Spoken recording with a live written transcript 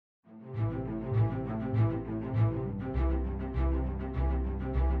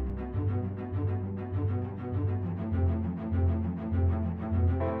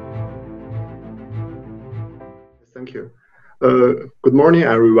Thank you. Good morning,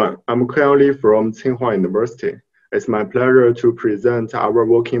 everyone. I'm Keyang Li from Tsinghua University. It's my pleasure to present our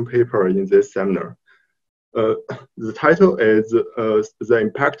working paper in this seminar. The title is The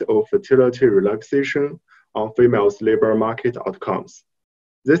Impact of Fertility Relaxation on Females' Labor Market Outcomes.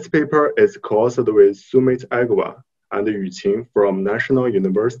 This paper is co-authored with Sumit Agwa and Yuqing from National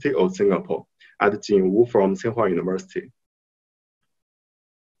University of Singapore and Jing Wu from Tsinghua University.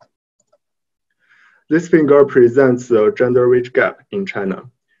 This figure presents the gender wage gap in China.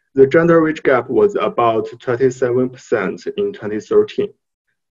 The gender wage gap was about 27% in 2013.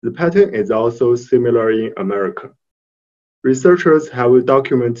 The pattern is also similar in America. Researchers have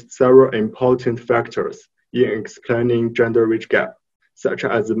documented several important factors in explaining gender wage gap, such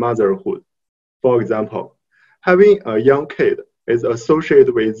as motherhood. For example, having a young kid is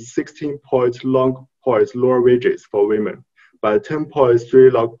associated with 16-point log points lower wages for women, but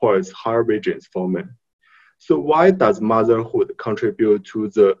 10.3 log points higher wages for men. So why does motherhood contribute to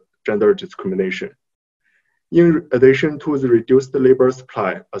the gender discrimination? In addition to the reduced labor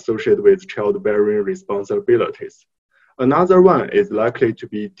supply associated with childbearing responsibilities, another one is likely to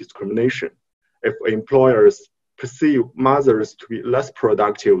be discrimination if employers perceive mothers to be less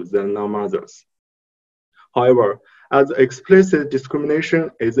productive than non-mothers. However, as explicit discrimination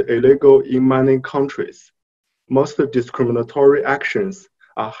is illegal in many countries, most discriminatory actions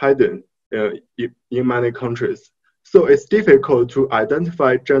are hidden in many countries. So it's difficult to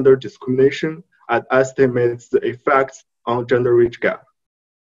identify gender discrimination and estimate the effects on gender wage gap.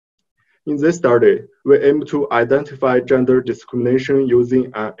 In this study, we aim to identify gender discrimination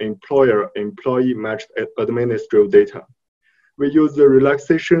using an employer-employee matched administrative data. We use the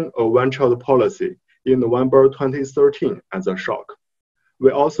relaxation of one-child policy in November 2013 as a shock.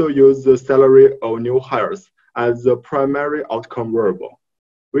 We also use the salary of new hires as the primary outcome variable,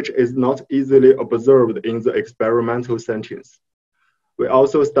 which is not easily observed in the experimental settings. We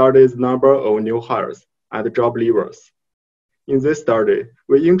also studied the number of new hires and job leavers. In this study,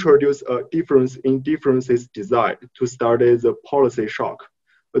 we introduced a difference in differences design to study the policy shock,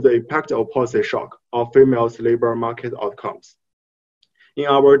 the impact of policy shock on females' labor market outcomes. In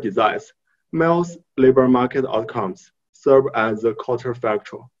our designs, males' labor market outcomes serve as the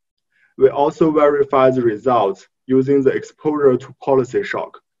counterfactual. We also verify the results using the exposure to policy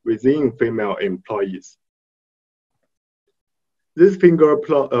shock within female employees. This figure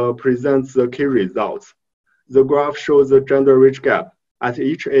presents the key results. The graph shows the gender wage gap at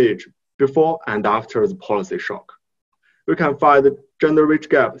each age before and after the policy shock. We can find the gender wage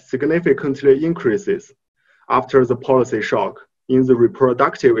gap significantly increases after the policy shock in the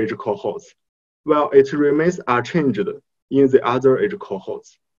reproductive age cohorts, while it remains unchanged in the other age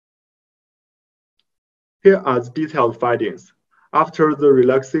cohorts. Here are the detailed findings. After the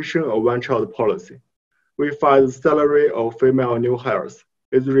relaxation of one-child policy, we find the salary of female new hires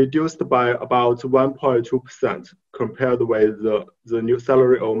is reduced by about 1.2% compared with the new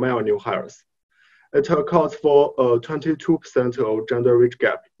salary of male new hires. It accounts for 22% of gender wage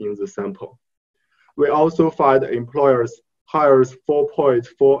gap in the sample. We also find employers hires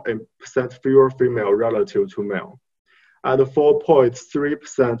 4.4% fewer female relative to male, and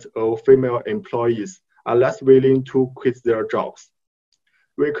 4.3% of female employees are less willing to quit their jobs.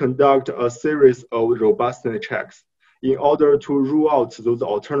 We conduct a series of robustness checks in order to rule out those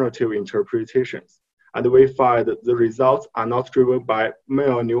alternative interpretations, and we find the results are not driven by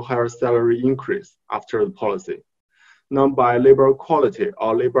male new hire salary increase after the policy, not by labor quality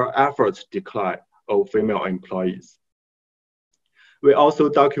or labor effort decline of female employees. We also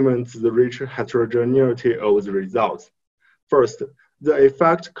document the rich heterogeneity of the results. First, the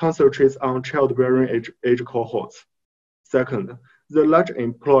effect concentrates on childbearing age cohorts. Second, the large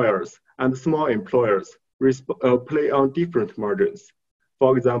employers and small employers play on different margins.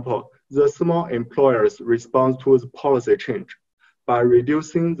 For example, the small employers respond to the policy change by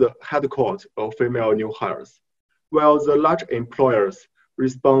reducing the headcount of female new hires, while the large employers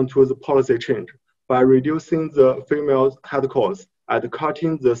respond to the policy change by reducing the female headcounts and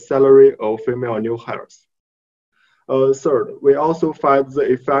cutting the salary of female new hires. Third, we also find the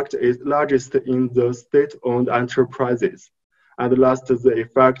effect is largest in the state-owned enterprises. And last, the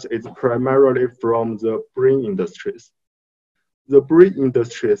effect is primarily from the brain industries. The brain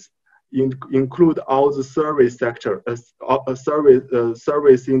industries include all the service sector,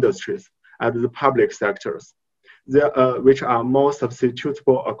 service industries and the public sectors, which are more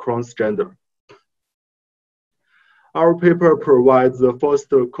substitutable across gender. Our paper provides the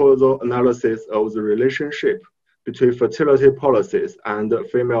first causal analysis of the relationship between fertility policies and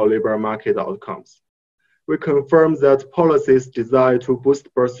female labor market outcomes. We confirm that policies designed to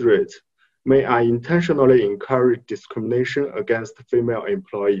boost birth rate may unintentionally encourage discrimination against female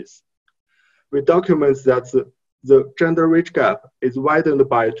employees. We document that the gender wage gap is widened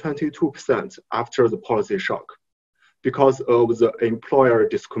by 22% after the policy shock because of the employer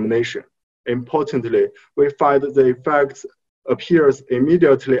discrimination. Importantly, we find the effects appears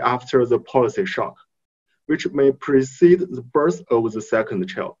immediately after the policy shock, which may precede the birth of the second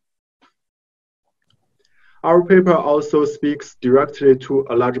child. Our paper also speaks directly to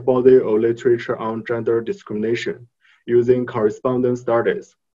a large body of literature on gender discrimination using correspondence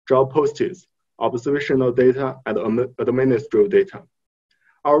studies, job postings, observational data, and administrative data.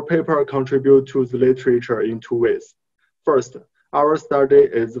 Our paper contributes to the literature in two ways. First, our study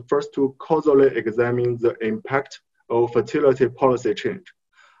is first to causally examine the impact of fertility policy change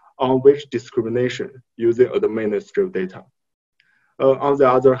on wage discrimination using administrative data. On the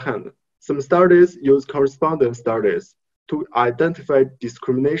other hand, some studies use correspondence studies to identify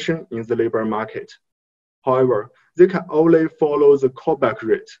discrimination in the labor market. However, they can only follow the callback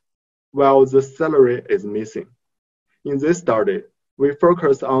rate, while the salary is missing. In this study, we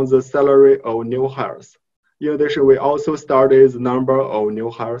focus on the salary of new hires. In addition, we also study the number of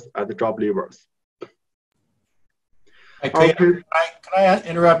new hires at job levels. Can I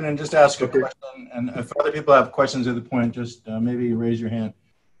interrupt and just ask a question? And if other people have questions at the point, just maybe raise your hand.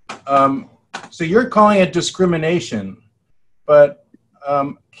 So you're calling it discrimination, but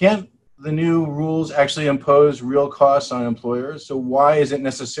can't the new rules actually impose real costs on employers? So why is it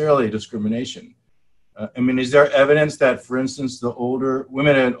necessarily discrimination? I mean, is there evidence that, for instance, the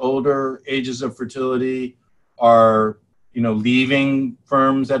women at older ages of fertility are, leaving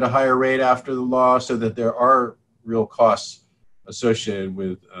firms at a higher rate after the law, so that there are real costs associated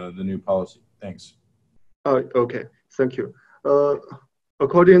with the new policy? Thanks. Okay, thank you.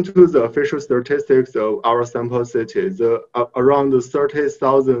 According to the official statistics of our sample cities, around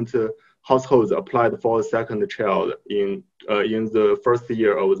 30,000 households applied for a second child in the first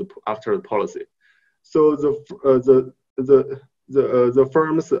year of after the policy. So the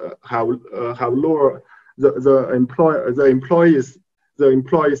firms have lower the employees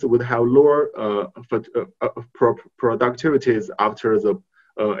would have lower productivities after the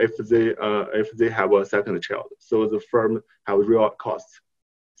if they have a second child. So the firm have real costs.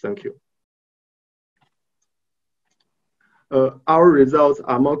 Thank you. Our results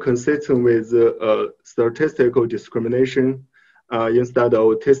are more consistent with statistical discrimination instead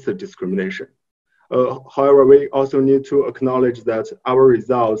of taste discrimination. However, we also need to acknowledge that our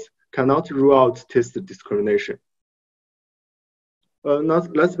results cannot rule out taste discrimination.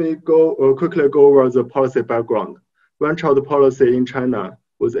 Let me quickly go over the policy background. One-child policy in China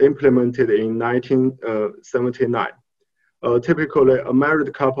was implemented in 1979. Typically, a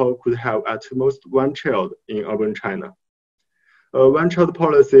married couple could have at most one child in urban China. One-child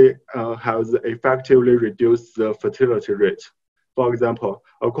policy has effectively reduced the fertility rate. For example,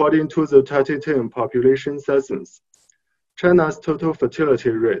 according to the 2010 population census, China's total fertility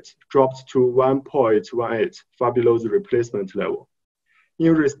rate dropped to 1.18, far below the replacement level.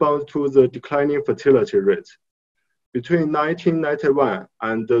 In response to the declining fertility rate, between 1991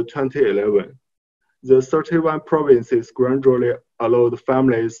 and 2011, the 31 provinces gradually allowed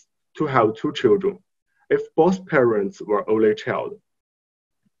families to have 2 children if both parents were only child.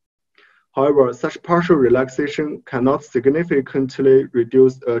 However, such partial relaxation cannot significantly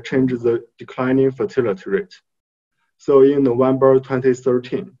change the declining fertility rate. So in November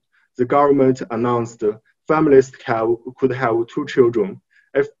 2013, the government announced families could have 2 children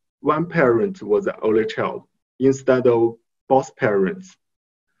if one parent was the only child, instead of both parents.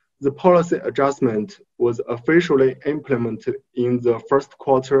 The policy adjustment was officially implemented in the first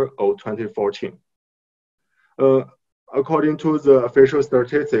quarter of 2014. According to the official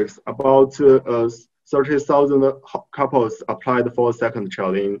statistics, about 30,000 couples applied for a second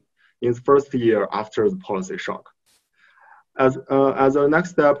child in the first year after the policy shock. As a next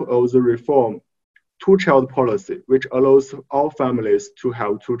step of the reform, two-child policy, which allows all families to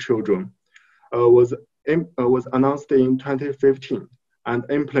have 2 children, was announced in 2015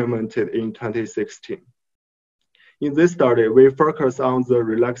 and implemented in 2016. In this study, we focus on the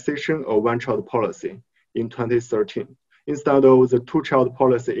relaxation of one-child policy in 2013 instead of the two-child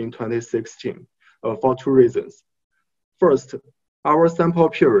policy in 2016 for 2 reasons. First, our sample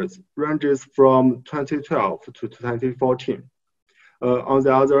period ranges from 2012 to 2014. On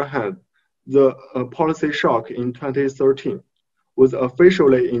the other hand, the policy shock in 2013 was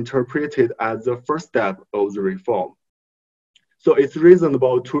officially interpreted as the first step of the reform. So it's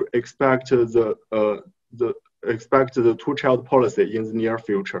reasonable to expect the two-child policy in the near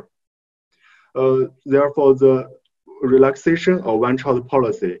future. Therefore, the relaxation of one-child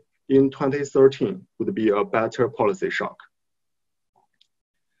policy in 2013 would be a better policy shock.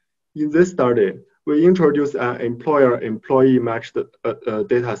 In this study, we introduced an employer-employee matched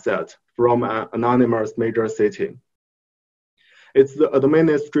data set from an anonymous major city. It's the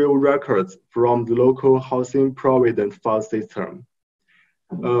administrative records from the local housing provident fund system.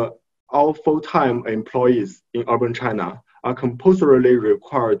 All full-time employees in urban China are compulsorily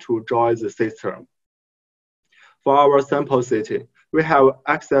required to join the system. For our sample city, we have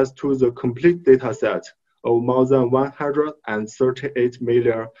access to the complete data set of more than 138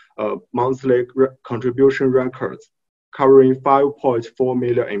 million monthly contribution records, covering 5.4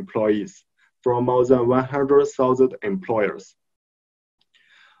 million employees from more than 100,000 employers.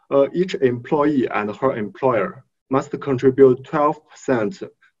 Each employee and her employer must contribute 12%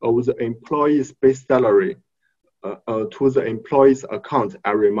 of the employee's base salary to the employee's account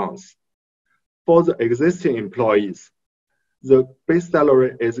every month. For the existing employees, the base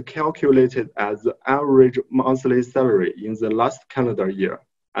salary is calculated as the average monthly salary in the last calendar year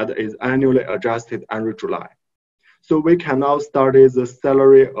and is annually adjusted every July. So we cannot study the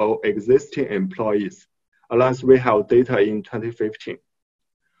salary of existing employees unless we have data in 2015.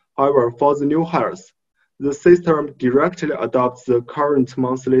 However, for the new hires, the system directly adopts the current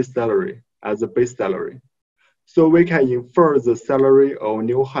monthly salary as a base salary. So we can infer the salary of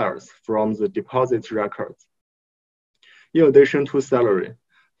new hires from the deposit records. In addition to salary,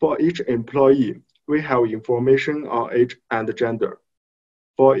 for each employee, we have information on age and gender.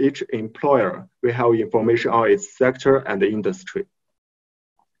 For each employer, we have information on its sector and industry.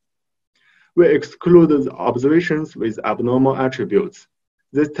 We exclude the observations with abnormal attributes.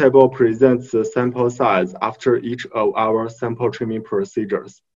 This table presents the sample size after each of our sample trimming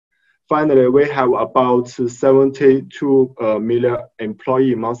procedures. Finally, we have about 72 million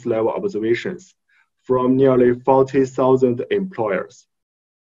employee month-level observations from nearly 40,000 employers.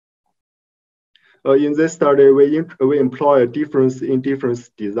 In this study, we employ a difference in difference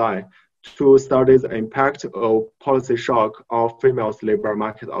design to study the impact of policy shock on females' labor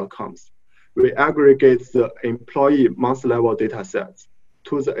market outcomes. We aggregate the employee month-level data sets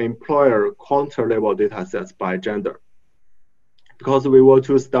to the employer quarter-level data sets by gender, because we want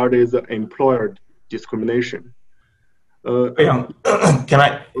to study the employer discrimination. Can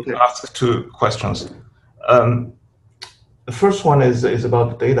I ask two questions? The first one is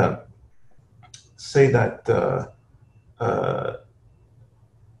about the data. Say that,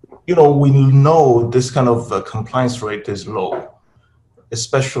 we know this kind of compliance rate is low,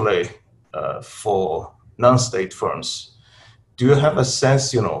 especially for non-state firms. Do you have a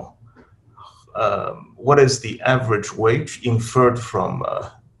sense, what is the average wage inferred from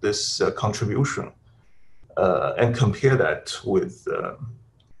this contribution? And compare that with,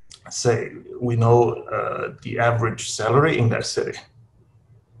 say, we know the average salary in that city.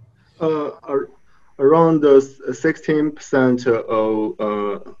 Around 16%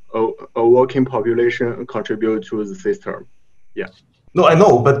 of working population contribute to the system. Yeah. No, I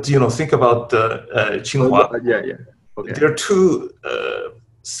know, but think about Tsinghua. Yeah. Okay. There are two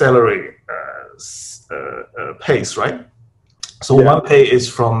salary pays, right? So yeah. One pay is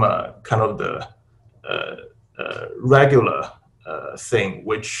from kind of the regular thing,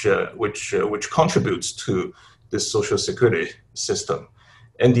 which contributes to the social security system,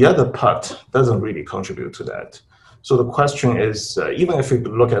 and the other part doesn't really contribute to that. So the question is, even if we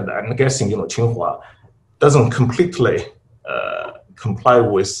look at that, I'm guessing Tsinghua doesn't completely comply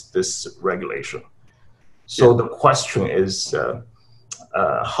with this regulation. So the question is,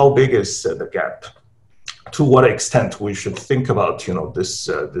 how big is the gap? To what extent we should think about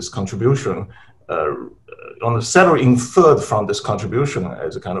this contribution on the salary inferred from this contribution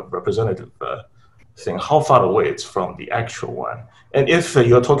as a kind of representative thing? How far away it's from the actual one? And if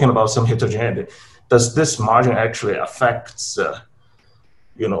you're talking about some heterogeneity, does this margin actually affects the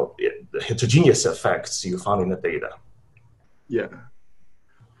heterogeneous effects you found in the data? Yeah.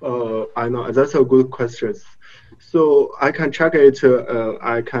 I know that's a good question. So I can check it.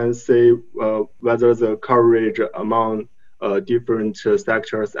 I can say whether the coverage among different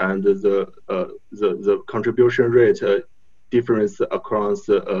sectors and the contribution rate difference across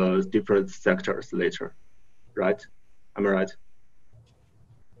different sectors later, right? Am I right?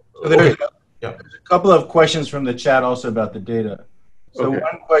 So there's a couple of questions from the chat also about the data. So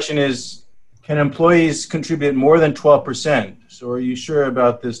one question is, can employees contribute more than 12%? So are you sure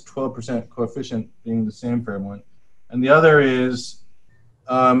about this 12% coefficient being the same for everyone? And the other is,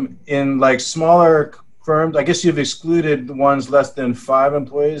 in like smaller firms, I guess you've excluded the ones less than 5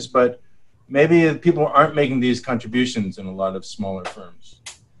 employees, but maybe people aren't making these contributions in a lot of smaller firms.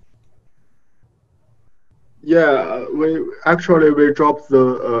 Yeah, we dropped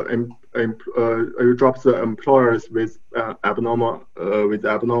the we dropped the employers with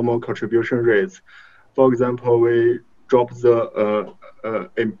abnormal contribution rates. For example, we dropped the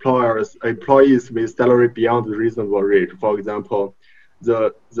employees with salary beyond the reasonable rate. For example,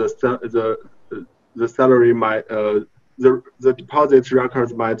 the salary might the deposit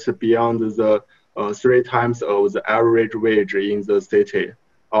records might beyond the 3 times of the average wage in the city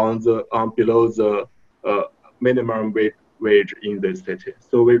on below the minimum wage in the city.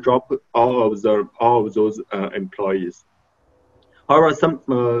 So we drop all of those employees. However,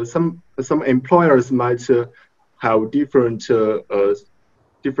 some employers might have different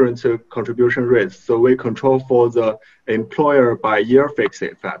contribution rates. So we control for the employer by year fixed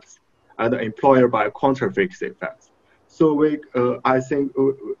effects and employer by quarter fixed effects. So I think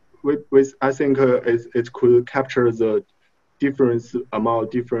it could capture the difference among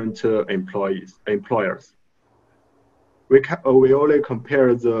different employers. We only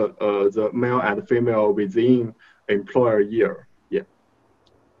compare the male and female within employer year. Yeah.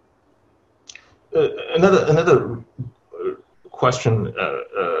 Another question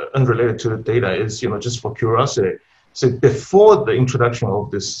unrelated to the data is, just for curiosity. So before the introduction of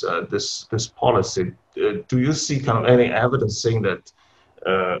this policy, do you see kind of any evidence saying that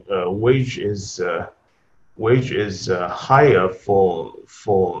wage is higher for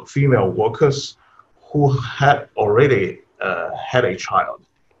female workers who had already had a child,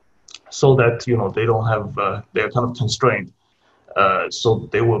 so that they don't have they're kind of constrained, so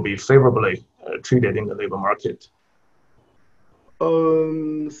they will be favorably treated in the labor market?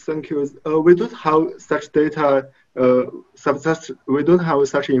 Thank you. We don't have such data. We don't have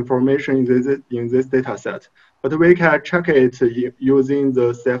such information in this data set, but we can check it using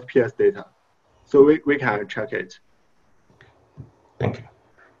the CFPS data. So we can check it. Thank you.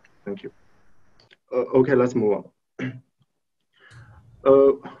 Thank you. Okay, let's move on.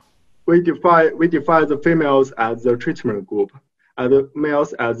 We define the females as the treatment group and the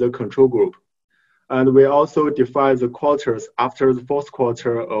males as the control group. And we also define the quarters after the fourth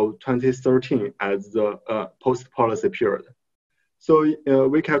quarter of 2013 as the post-policy period. So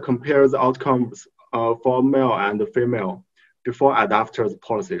we can compare the outcomes for male and female before and after the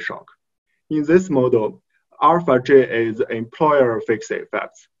policy shock. In this model, alpha J is employer fixed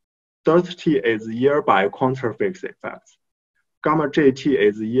effects, delta T is year by quarter fixed effects, gamma JT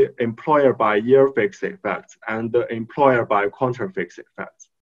is employer by year fixed effects, and employer by quarter fixed effects.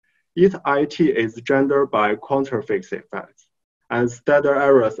 Eta IT is gender by quarter fixed effects, and standard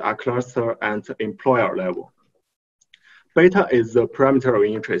errors are cluster and employer level. Beta is the parameter of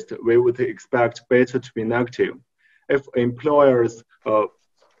interest. We would expect beta to be negative if employers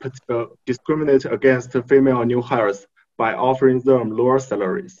discriminate against female new hires by offering them lower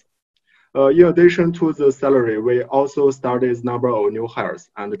salaries. In addition to the salary, we also studied number of new hires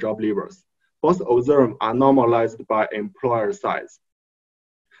and job leavers. Both of them are normalized by employer size.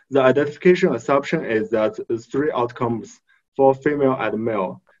 The identification assumption is that the 3 outcomes for female and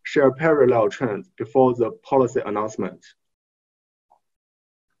male share parallel trends before the policy announcement.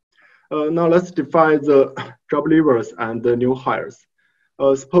 Now let's define the job leavers and the new hires.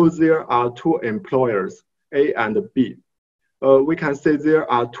 Suppose there are 2 employers, A and B. We can say there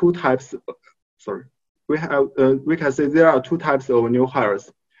are 2 types. We can say there are 2 types of new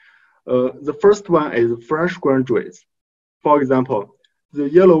hires. The first one is fresh graduates. For example, the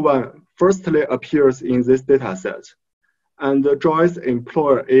yellow one firstly appears in this data set and joins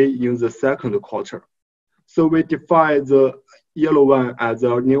employer A in the second quarter. So we define the yellow one as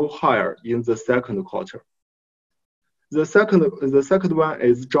a new hire in the second quarter. The second one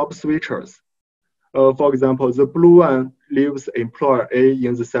is job switchers. For example, the blue one leaves employer A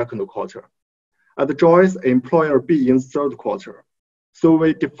in the second quarter and joins employer B in the third quarter. So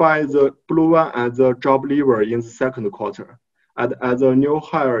we define the blue one as a job leaver in the second quarter and as a new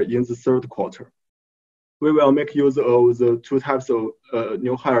hire in the third quarter. We will make use of the 2 types of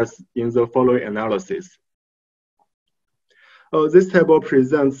new hires in the following analysis. This table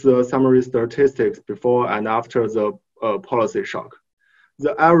presents the summary statistics before and after the policy shock.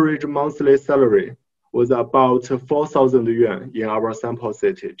 The average monthly salary was about 4,000 yuan in our sample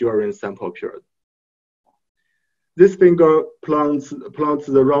city during sample period. This figure plots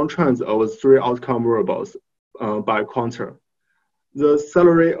the round trends of 3 outcome variables by quarter. The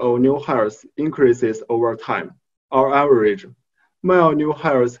salary of new hires increases over time. On average, male new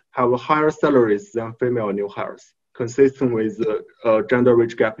hires have higher salaries than female new hires, consistent with the gender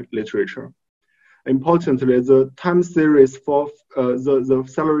wage gap literature. Importantly, the time series for the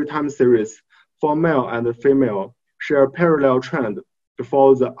salary time series for male and female share parallel trend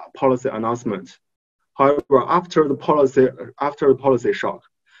before the policy announcement. However, after the policy shock,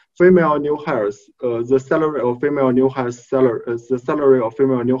 female new hires, the salary of female new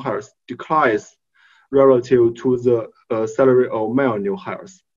hires declines relative to the salary of male new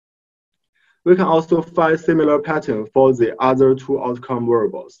hires. We can also find similar pattern for the other two outcome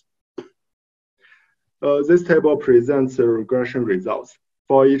variables. This table presents the regression results.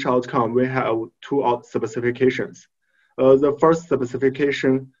 For each outcome, we have two specifications. The first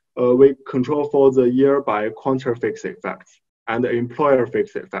specification, we control for the year by quarter fixed effects and employer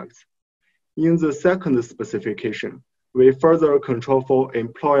fixed effects. In the second specification, we further control for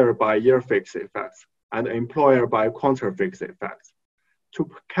employer by year fixed effects and employer by quarter fixed effects to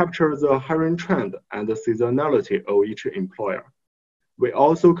capture the hiring trend and the seasonality of each employer. We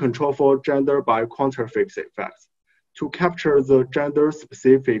also control for gender by quarter fixed effects to capture the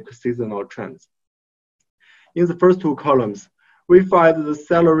gender-specific seasonal trends. In the first two columns, we find the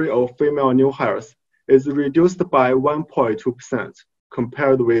salary of female new hires is reduced by 1.2%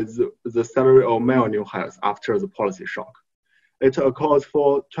 compared with the salary of male new hires after the policy shock. It accounts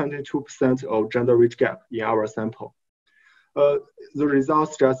for 22% of gender wage gap in our sample. The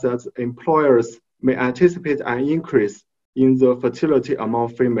results suggest that employers may anticipate an increase in the fertility among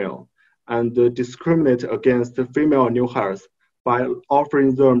female and discriminate against female new hires by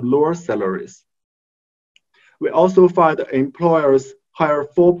offering them lower salaries. We also find employers hire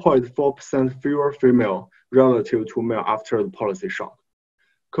 4.4% fewer female relative to male after the policy shock.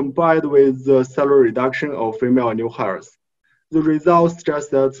 Combined with the salary reduction of female new hires, the results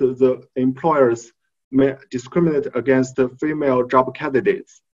suggest that the employers may discriminate against the female job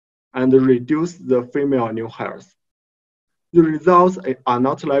candidates and reduce the female new hires. The results are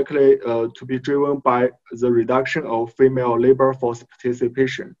not likely to be driven by the reduction of female labor force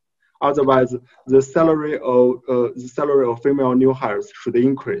participation. Otherwise, the salary of female new hires should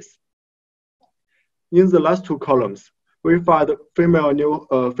increase. In the last two columns, we find female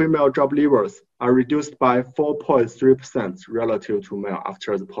job leavers are reduced by 4.3% relative to male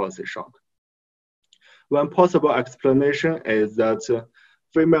after the policy shock. One possible explanation is that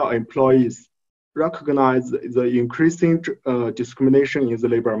female employees recognize the increasing discrimination in the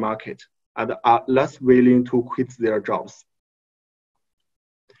labor market and are less willing to quit their jobs.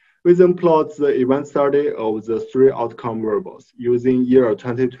 We then plot the event study of the three outcome variables using year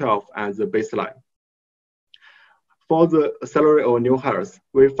 2012 as the baseline. For the salary of new hires,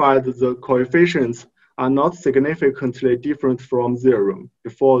 we find the coefficients are not significantly different from zero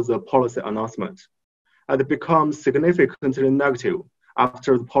before the policy announcement, and become significantly negative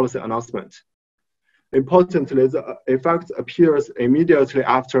after the policy announcement. Importantly, the effect appears immediately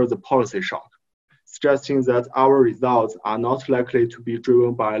after the policy shock, suggesting that our results are not likely to be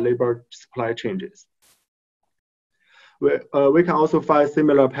driven by labor supply changes. We can also find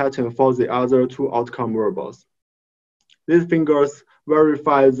similar pattern for the other two outcome variables. These figures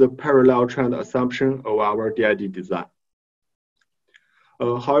verify the parallel trend assumption of our DID design.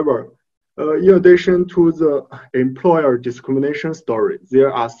 However, in addition to the employer discrimination story,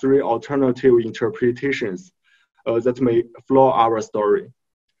 there are three alternative interpretations that may flaw our story.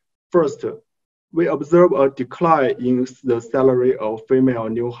 First, we observe a decline in the salary of female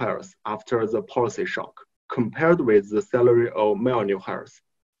new hires after the policy shock, compared with the salary of male new hires.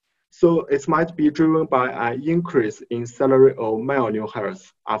 So it might be driven by an increase in salary of male new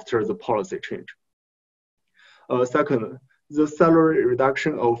hires after the policy change. Second, the salary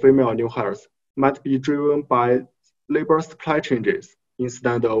reduction of female new hires might be driven by labor supply changes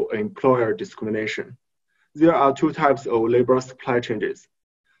instead of employer discrimination. There are two types of labor supply changes.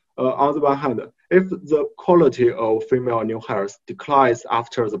 On the one hand, if the quality of female new hires declines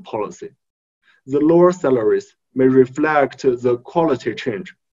after the policy, the lower salaries may reflect the quality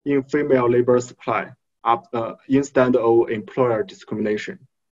change in female labor supply instead of employer discrimination.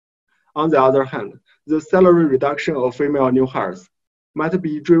 On the other hand, the salary reduction of female new hires might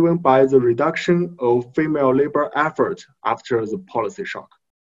be driven by the reduction of female labor effort after the policy shock.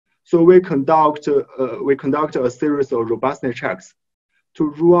 So we conduct a series of robustness checks to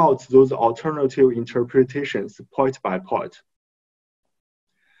rule out those alternative interpretations point by point.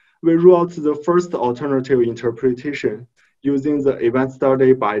 We rule out the first alternative interpretation using the event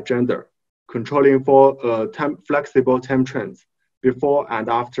study by gender, controlling for flexible time trends before and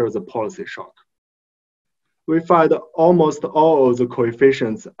after the policy shock. We find almost all of the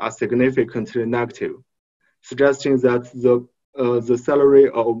coefficients are significantly negative, suggesting that the salary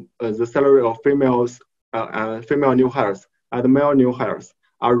of female new hires and male new hires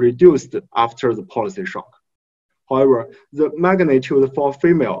are reduced after the policy shock. However, the magnitude for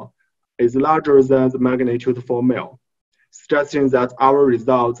female is larger than the magnitude for male. suggesting that our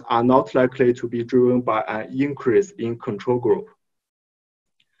results are not likely to be driven by an increase in control group.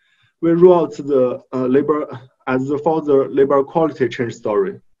 We rule out the for the labor quality change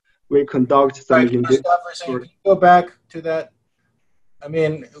story. We conduct some Can you go back to that? I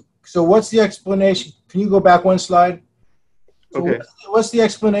mean, so what's the explanation? Can you go back one slide? So okay. What's the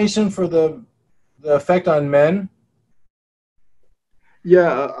explanation for the effect on men?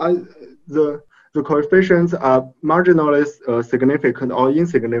 Yeah, the coefficients are marginally significant or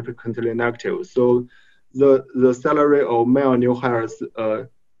insignificantly negative. So the salary of male new hires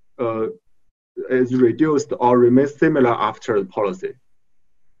is reduced or remains similar after the policy.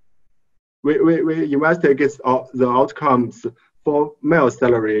 We investigate the outcomes for male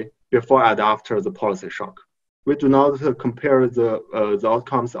salary before and after the policy shock. We do not compare the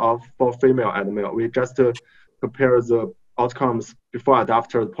outcomes for female and male. We just compare the outcomes before and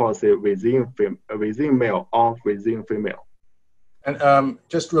after the policy within male or within female. And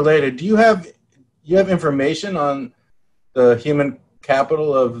just related, do you have information on the human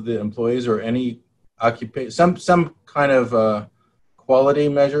capital of the employees or any occupation, some kind of quality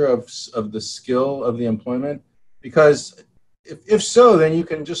measure of the skill of the employment? Because if so, then you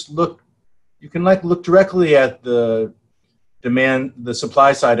can just look directly at the demand, the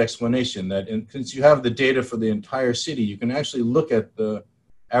supply side explanation that since you have the data for the entire city, you can actually look at the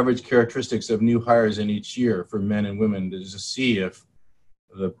average characteristics of new hires in each year for men and women to just see if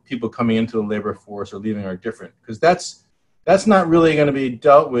the people coming into the labor force or leaving are different. Because that's not really going to be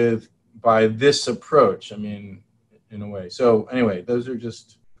dealt with by this approach, I mean, in a way. So anyway, those are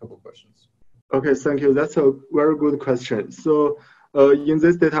just a couple of questions. Okay, thank you. That's a very good question. So in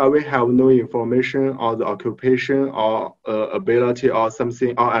this data, we have no information on the occupation or ability or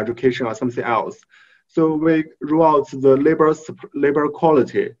something, or education or something else. So we rule out the labor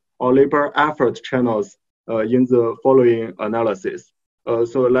quality or labor effort channels in the following analysis.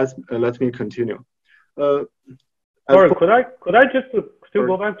 So let me continue. Sorry, could I just still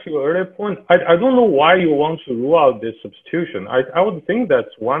go back to your earlier point? I don't know why you want to rule out this substitution. I would think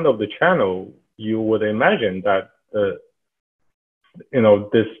that's one of the channels you would imagine that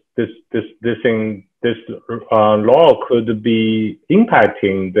this law could be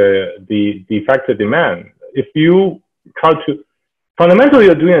impacting the effective demand. If you try to fundamentally,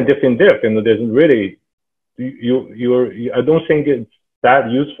 you're doing a different diff, and there's really I don't think it's that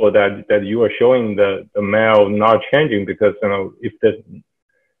useful that you are showing the male not changing, because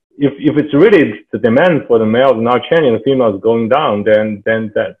if it's really the demand for the male is not changing, the female is going down, then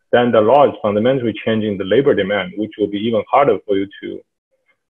the law is fundamentally changing the labor demand, which will be even harder for you to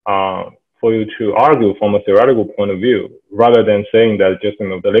argue from a theoretical point of view, rather than saying that just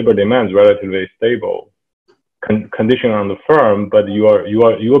the labor demand is relatively stable condition on the firm, but you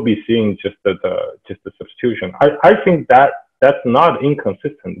will be seeing just the substitution. I think that's not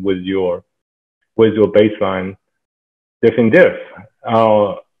inconsistent with your baseline diff and diff.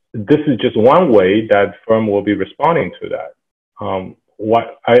 This is just one way that firm will be responding to that.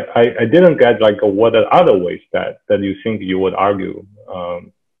 What I didn't get what are other ways that you think you would argue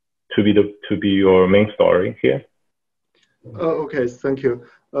to be your main story here. Okay, thank you.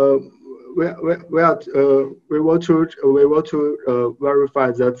 We want to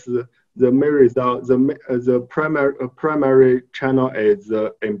verify that the main result, the primary channel is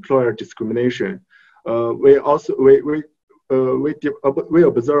employer discrimination. We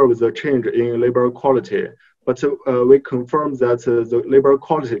observe the change in labor quality, but we confirm that the labor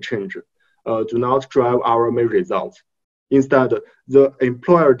quality change do not drive our main results. Instead, the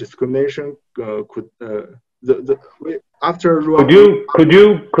employer discrimination could Could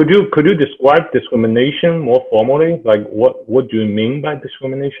you describe discrimination more formally? Like what do you mean by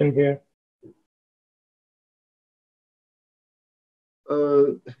discrimination here?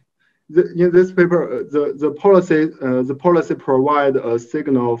 In this paper, the policy provide a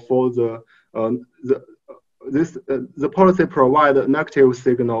signal for the policy provide a negative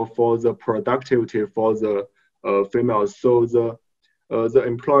signal for the productivity for the females. So the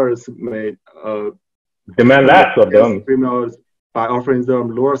employers may demand less of them. Females by offering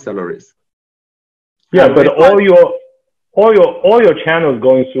them lower salaries. Yeah, but all your channels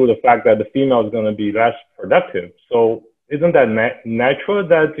going through the fact that the female is going to be less productive. So isn't that natural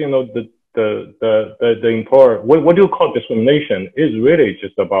that the employer, what do you call discrimination, is really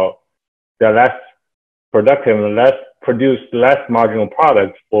just about they're less productive and produce less marginal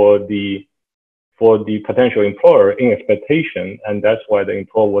products for the potential employer in expectation, and that's why the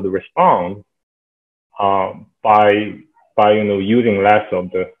employer would respond by using less of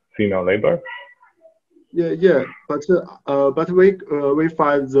the female labor. Yeah. But we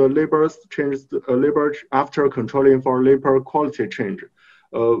find the labor change, labor after controlling for labor quality change,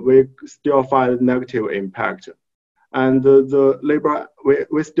 we still find negative impact, and the labor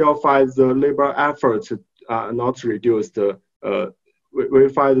we still find the labor efforts not reduced. We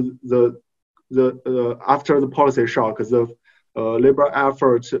find the after the policy shock, the labor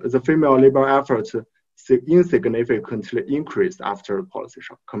effort, the female labor effort insignificantly increased after the policy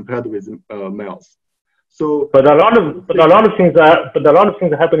shock compared with males. So, but a lot of things are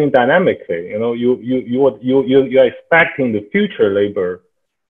happening dynamically. You know, you're expecting the future labor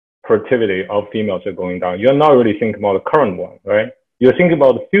productivity of females are going down. You're not really thinking about the current one, right? You're thinking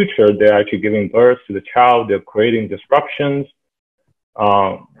about the future. They're actually giving birth to the child. They're creating disruptions.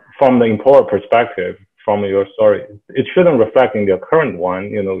 From the employer perspective, from your story, it shouldn't reflect in their current one.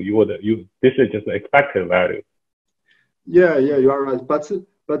 You know, this is just the expected value. Yeah, you are right. But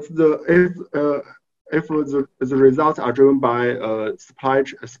if the results are driven by supply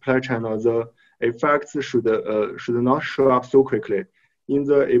channel, the effects should not show up so quickly. In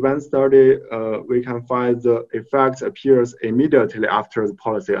the event study, we can find the effects appears immediately after the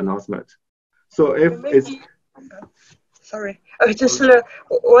policy announcement. So if it's sorry, I just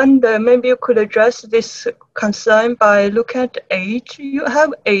wonder, maybe you could address this concern by looking at age. You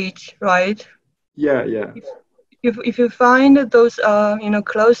have age, right? Yeah. If you find those are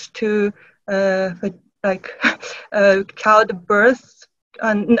close to childbirth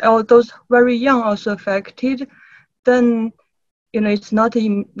and all those very young also affected, then it's not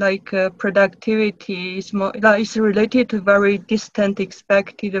in productivity. It's more it's related to very distant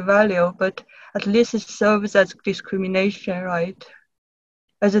expected value, but at least it serves as discrimination, right?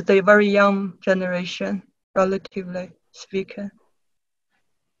 As the very young generation, relatively speaking.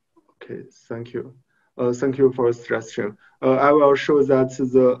 Okay, thank you. Thank you for the suggestion. I will show that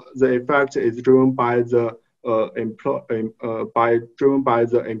the effect is driven by the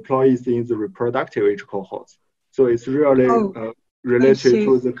employees in the reproductive age cohorts. So it's really related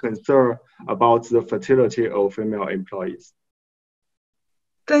to the concern about the fertility of female employees.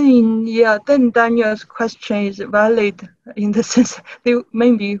 Then Daniel's question is valid in the sense they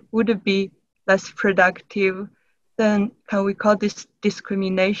maybe would be less productive. Then can we call this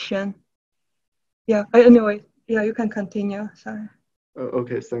discrimination? Yeah. Anyway, yeah, you can continue. Sorry.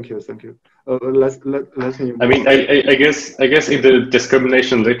 Okay. Thank you. Let's I mean, I guess in the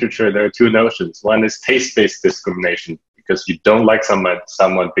discrimination literature there are two notions. One is taste-based discrimination, because you don't like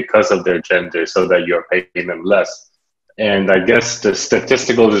someone because of their gender, so that you're paying them less. And I guess the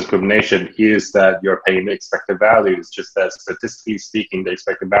statistical discrimination is that you're paying the expected values, just that statistically speaking, the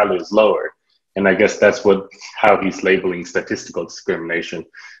expected value is lower. And I guess that's how he's labeling statistical discrimination.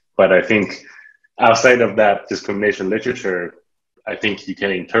 But I think outside of that discrimination literature, I think you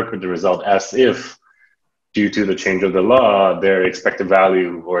can interpret the result as if, due to the change of the law, their expected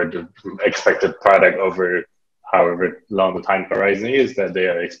value or the expected product over however long the time horizon is that they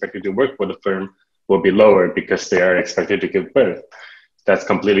are expected to work for the firm will be lower because they are expected to give birth. That's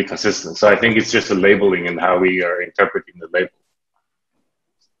completely consistent. So I think it's just a labeling and how we are interpreting the label.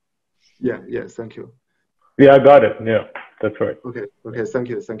 Yeah, thank you. Yeah, I got it. Yeah, that's right. Okay, thank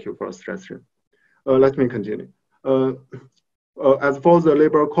you for the suggestion. Let me continue. As for the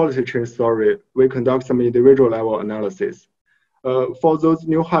labor quality change story, we conduct some individual level analysis. For those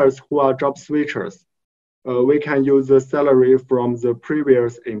new hires who are job switchers, we can use the salary from the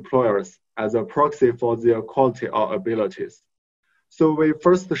previous employers as a proxy for their quality or abilities. So we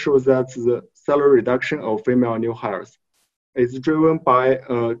first show that the salary reduction of female new hires is driven by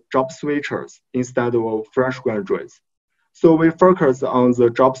job switchers instead of fresh graduates. So we focus on the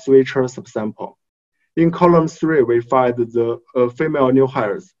job switcher subsample. In column 3, we find the female new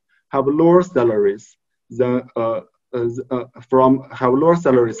hires have lower salaries than from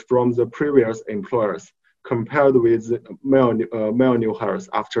the previous employers compared with male new hires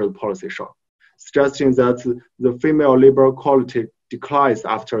after the policy shock, suggesting that the female labor quality declines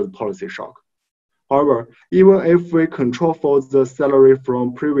after the policy shock. However, even if we control for the salary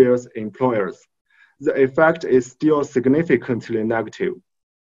from previous employers, the effect is still significantly negative.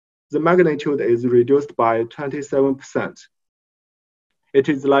 The magnitude is reduced by 27%. It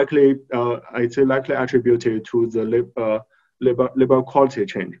is likely attributed to the labor quality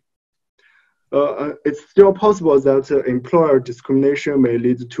change. It's still possible that employer discrimination may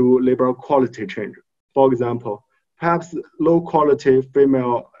lead to labor quality change. For example, perhaps low-quality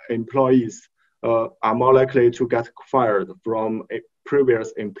female employees are more likely to get fired from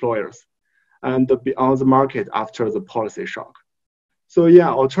previous employers and be on the market after the policy shock. So yeah,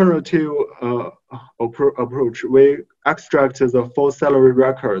 alternative approach, we extract the full salary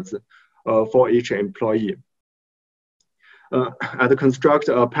records for each employee. And construct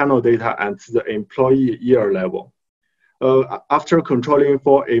a panel data at the employee year level. After controlling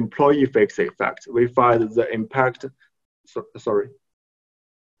for employee fixed effect, we find the impact.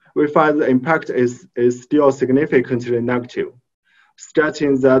 We find the impact is still significantly negative,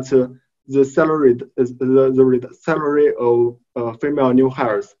 stating that the salary of female new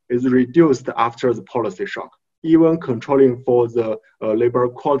hires is reduced after the policy shock, even controlling for the labor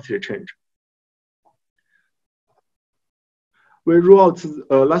quality change.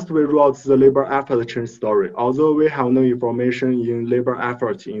 Last we rule out the labor effort change story. Although we have no information in labor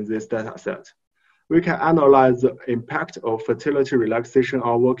effort in this data set, we can analyze the impact of fertility relaxation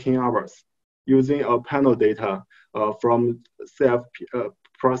on working hours using a panel data from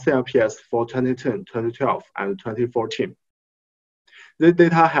CLPS for 2010, 2012, and 2014. This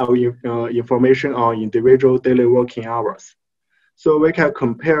data have information on individual daily working hours. So we can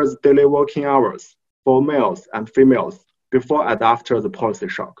compare the daily working hours for males and females before and after the policy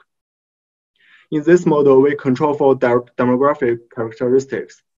shock. In this model, we control for demographic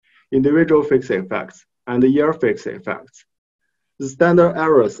characteristics, individual fixed effects, and year fixed effects. The standard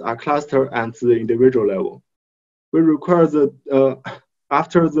errors are clustered at the individual level. We require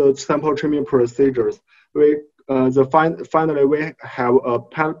after the sample trimming procedures, finally we have a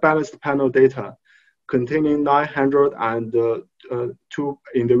balanced panel data containing 902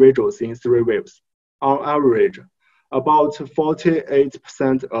 individuals in 3 waves. On average, about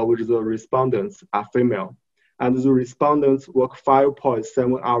 48% of the respondents are female, and the respondents work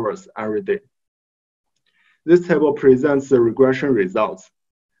 5.7 hours every day. This table presents the regression results.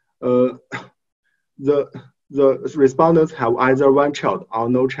 The respondents have either 1 child or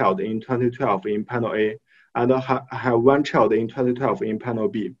no child in 2012 in panel A, and have 1 child in 2012 in panel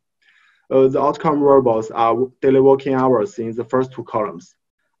B. The outcome variables are daily working hours in the first 2 columns,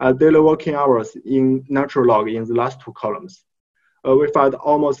 and daily working hours in natural log in the last 2 columns. We find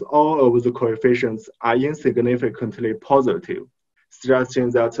almost all of the coefficients are insignificantly positive, suggesting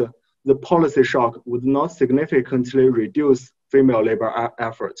that the policy shock would not significantly reduce female labor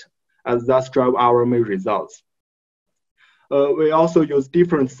effort, and thus drive our main results. We also use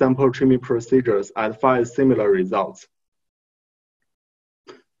different sample trimming procedures and find similar results.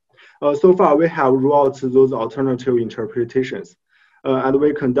 So far, we have ruled out those alternative interpretations, and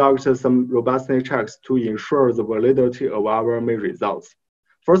we conduct some robustness checks to ensure the validity of our main results.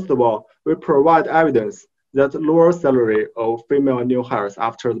 First of all, we provide evidence that lower salary of female new hires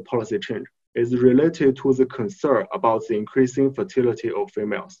after the policy change is related to the concern about the increasing fertility of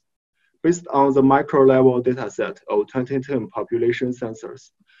females. Based on the micro-level dataset of 2010 population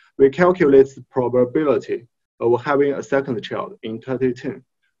census, we calculate the probability of having a second child in 2010,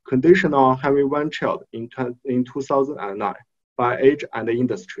 conditional on having 1 child in 2009 by age and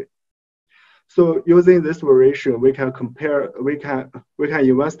industry. So using this variation, we can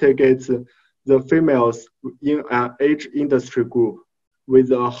investigate the females in an age industry group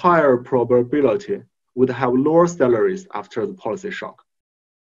with a higher probability would have lower salaries after the policy shock.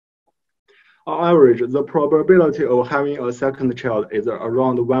 On average, the probability of having a second child is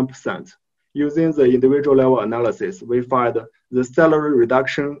around 1%. Using the individual level analysis, we find the salary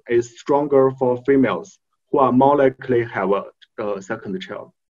reduction is stronger for females who are more likely to have a second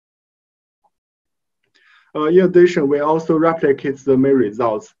child. In addition, we also replicate the main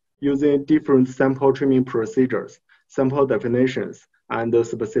results using different sample trimming procedures, sample definitions, and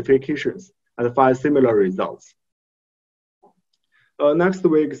specifications, and find similar results. Next,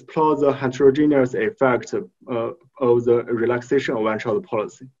 we explore the heterogeneous effect of the relaxation of one-child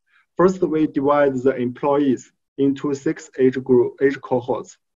policy. First, we divide the employees into 6 age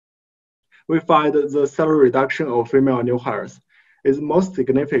cohorts. We find the salary reduction of female new hires is most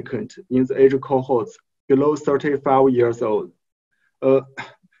significant in the age cohorts below 35 years old.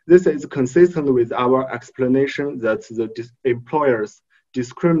 This is consistent with our explanation that the employers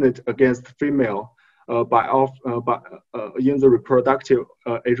discriminate against female in the reproductive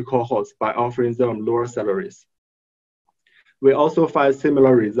age cohorts by offering them lower salaries. We also find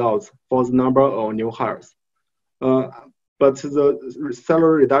similar results for the number of new hires. But the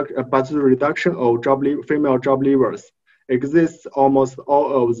reduction of female job leavers exists almost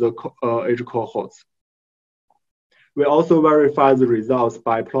all of the age cohorts. We also verify the results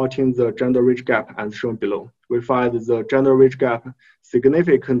by plotting the gender wage gap as shown below. We find the gender wage gap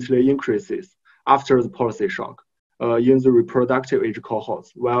significantly increases after the policy shock in the reproductive age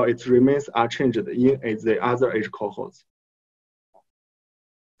cohorts, while it remains unchanged in the other age cohorts.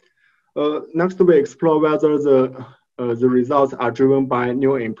 Next, we explore whether the results are driven by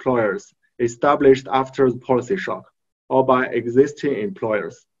new employers established after the policy shock or by existing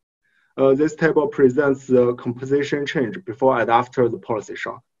employers. This table presents the composition change before and after the policy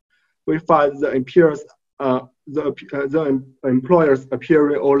shock. We find the employers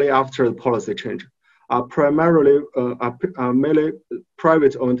appearing only after the policy change are mainly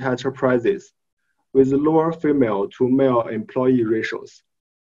private-owned enterprises with lower female to male employee ratios.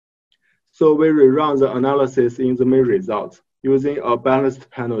 So we rerun the analysis in the main results using a balanced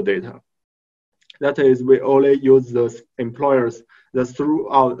panel data. That is, we only use the employers that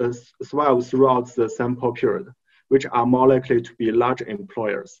thrive throughout the sample period, which are more likely to be large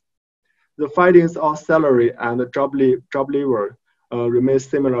employers. The findings on salary and job lever remain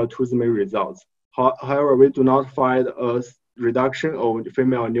similar to the main results. However, we do not find a reduction of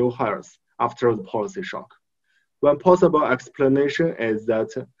female new hires after the policy shock. One possible explanation is that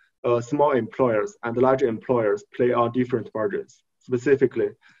small employers and large employers play on different margins. Specifically,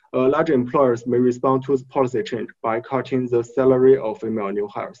 large employers may respond to the policy change by cutting the salary of female new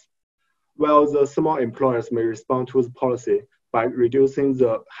hires, while the small employers may respond to the policy by reducing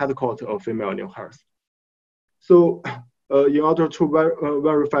the headcount of female new hires. So in order to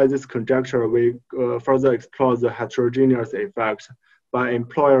verify this conjecture, we further explore the heterogeneous effect by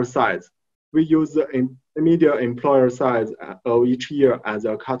employer size. We use the immediate employer size of each year as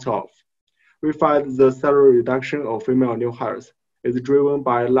a cutoff. We find the salary reduction of female new hires is driven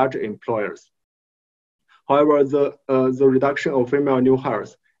by large employers. However, the reduction of female new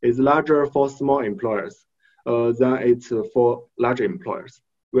hires is larger for small employers than it's for large employers.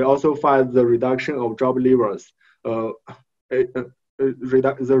 We also find the reduction of job levers. The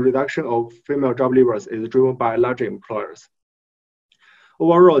reduction of female job levers is driven by large employers.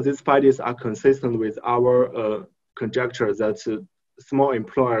 Overall, these findings are consistent with our conjecture that small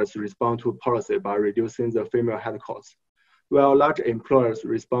employers respond to policy by reducing the female headcounts, while large employers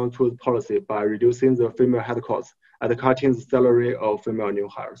respond to the policy by reducing the female headcounts and cutting the salary of female new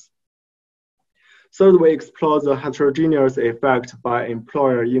hires. Third, we explore the heterogeneous effect by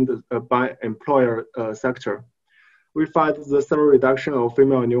employer sector. We find the salary reduction of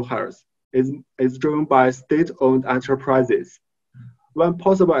female new hires is driven by state-owned enterprises. One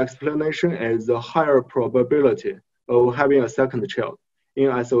possible explanation is the higher probability of having a second child in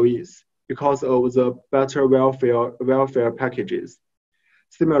SOEs because of the better welfare packages.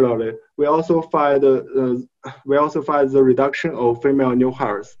 Similarly, we also find the reduction of female new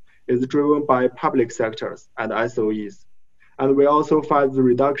hires is driven by public sectors and SOEs. And we also find the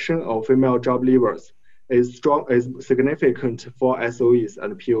reduction of female job levers is significant for SOEs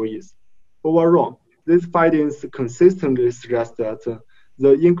and POEs. Overall, these findings consistently suggest that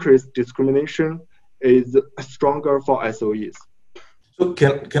the increased discrimination is stronger for SOEs. So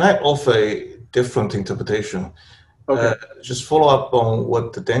can I offer a different interpretation? Okay. Just follow up on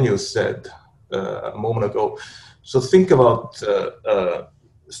what Daniel said a moment ago. So think about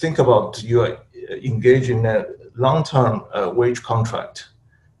you are engaged in a long-term wage contract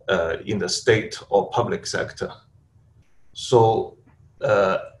in the state or public sector. So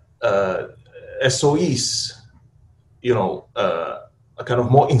SOEs, are kind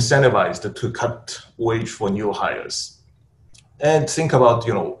of more incentivized to cut wage for new hires. And think about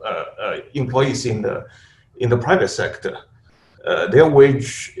employees in the private sector. Their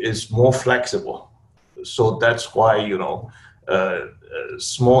wage is more flexible. So that's why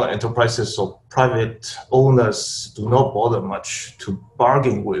small enterprises or private owners do not bother much to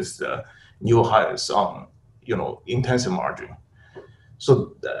bargain with new hires on intensive margin.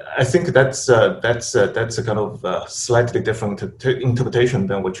 So I think that's a kind of slightly different interpretation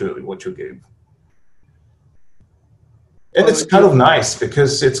than what you gave. And it's kind of nice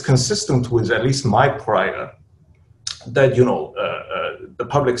because it's consistent with at least my prior that the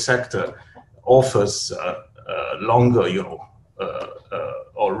public sector offers longer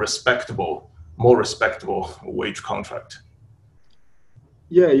or more respectable wage contract.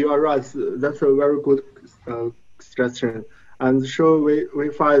 Yeah, you are right. That's a very good suggestion. And so we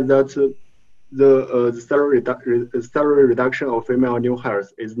find that the salary reduction of female new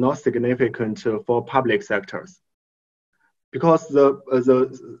hires is not significant for public sectors, because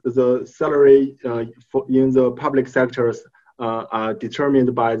the salary in the public sectors are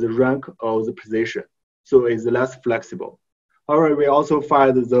determined by the rank of the position, so it's less flexible. However, we also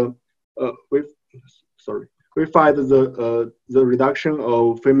find the reduction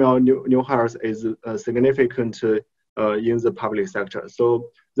of female new hires is significant in the public sector. So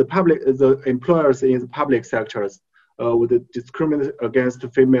the employers in the public sectors would discriminate against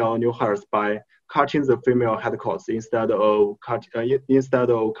female new hires by cutting the female headcounts instead of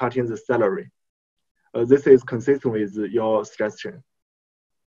cutting the salary. This is consistent with your suggestion.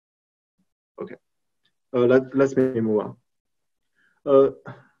 Okay, let's move on.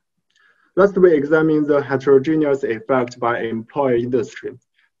 Last, we examine the heterogeneous effect by employer industry.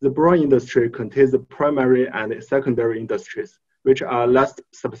 The brown industry contains the primary and secondary industries, which are less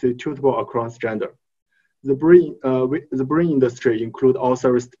substitutable across gender. The brain industry includes all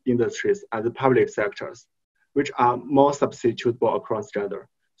service industries and the public sectors, which are more substitutable across gender.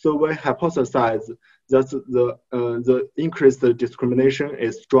 So we hypothesize that the increased discrimination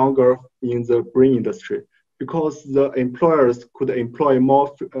is stronger in the brain industry because the employers could employ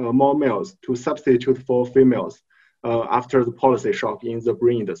more males to substitute for females after the policy shock in the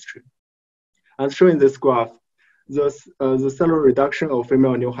brain industry. As shown in this graph, the salary reduction of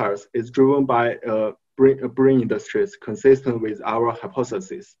female new hires is driven by brain industries consistent with our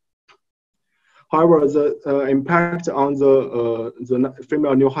hypothesis. However, the impact on the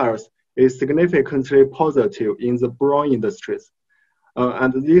female new hires is significantly positive in the brown industries,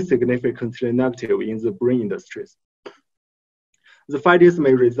 and is significantly negative in the brain industries. The findings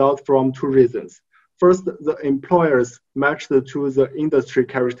may result from two reasons. First, the employers matched to the industry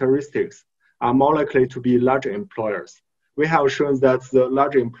characteristics are more likely to be large employers. We have shown that the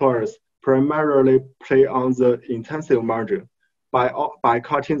large employers primarily play on the intensive margin by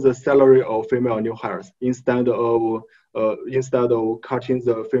cutting the salary of female new hires instead of cutting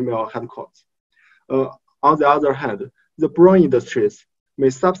the female headcounts. On the other hand, the brown industries may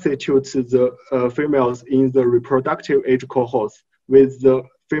substitute the females in the reproductive age cohorts with the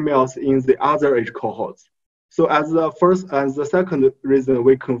females in the other age cohorts. So as the first and the second reason,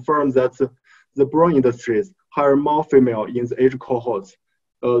 we confirm that the brown industries hire more female in the age cohorts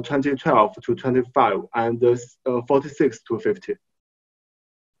 2012 to 25 and 46 to 50.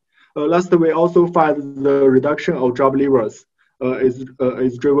 Last, we also find the reduction of job levers is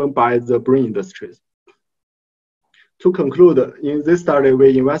driven by the brain industries. To conclude, in this study,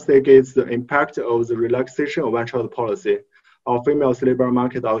 we investigate the impact of the relaxation of one-child policy on females' labor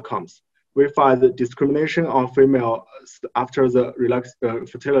market outcomes. We find the discrimination of females after the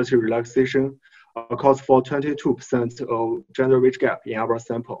fertility relaxation accounts for 22% of gender wage gap in our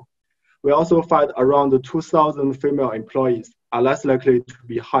sample. We also find around 2,000 female employees are less likely to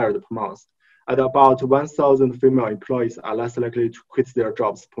be hired per month, and about 1,000 female employees are less likely to quit their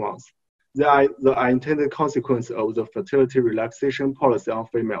jobs per month. They are the intended consequence of the fertility relaxation policy on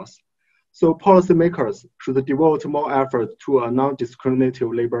females. So policymakers should devote more effort to a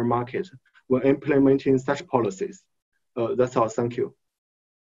non-discriminative labor market when implementing such policies. That's all. Thank you.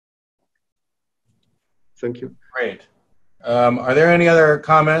 Thank you. Great. Are there any other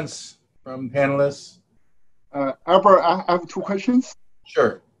comments from panelists? Albert, I have two questions.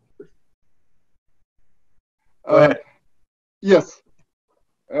 Sure. Go ahead. Yes.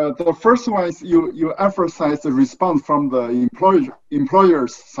 The first one is you emphasize the response from the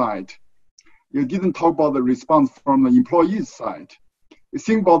employer's side. You didn't talk about the response from the employee's side. You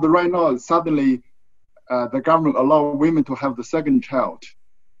think about right now, suddenly the government allow women to have the second child.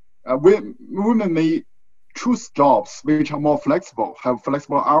 Women may choose jobs which are more flexible, have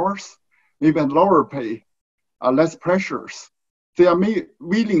flexible hours, maybe at lower pay, less pressures. They are maybe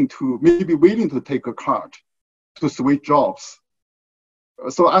willing to take a cut to switch jobs.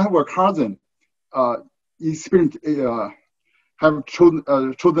 So I have a cousin, have chosen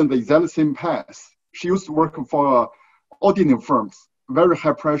the exact same path. She used to work for auditing firms, very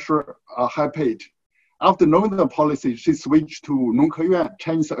high pressure, high paid. After knowing the policy, she switched to Nongkeyuan,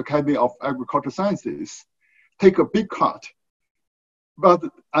 Chinese Academy of Agricultural Sciences, take a big cut.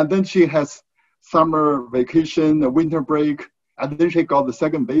 And then she has summer vacation, a winter break, and then she got the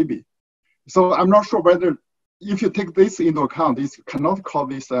second baby. So I'm not sure whether, if you take this into account, you cannot call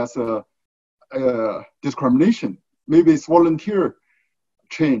this as a discrimination. Maybe it's volunteer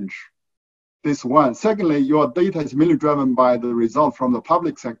change. This one. Secondly, your data is mainly driven by the result from the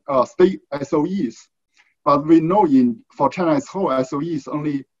public sector, state SOEs. But we know for China as whole, SOEs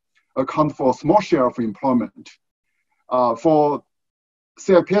only account for a small share of employment. For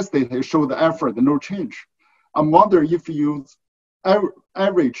CIPS data, it show the effort, no change. I'm wondering if you use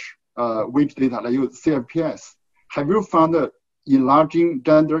average wage data, like use CIPS, have you found an enlarging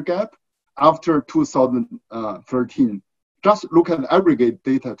gender gap after 2013? Just look at aggregate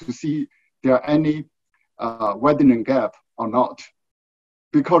data to see there are any widening gap or not.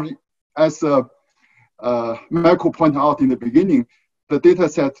 Because as Michael pointed out in the beginning, the data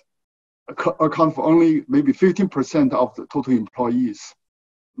set account for only maybe 15% of the total employees.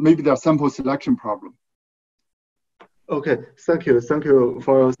 Maybe there's sample selection problem. Okay, thank you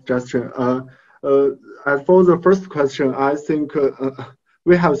for your suggestion. As for the first question, I think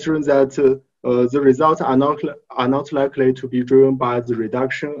we have shown that the results are not likely to be driven by the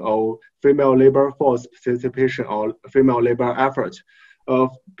reduction of female labor force participation or female labor effort.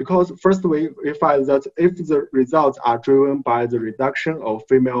 Because first we find that if the results are driven by the reduction of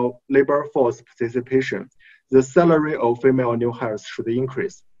female labor force participation, the salary of female new hires should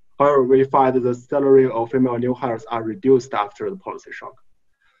increase. However, we find the salary of female new hires are reduced after the policy shock.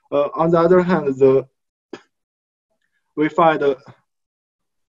 On the other hand, we find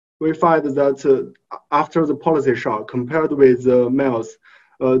that after the policy shock, compared with the males,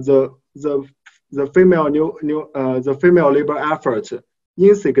 the female labor effort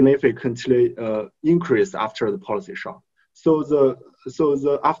insignificantly increased after the policy shock. So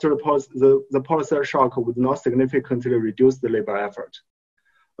after the policy shock would not significantly reduce the labor effort.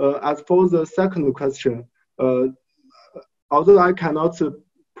 As for the second question, although I cannot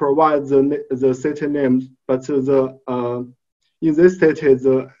provide the city names, but in this city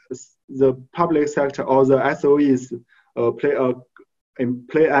the public sector or the SOEs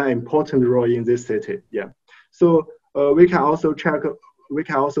play an important role in this city. Yeah. So we can also check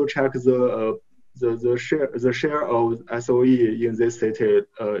the share of SOE in this city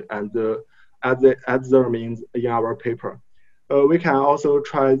and add them in our paper. We can also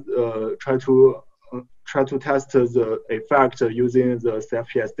try to test the effect using the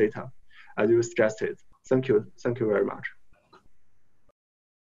CFPS data, as you suggested. Thank you very much.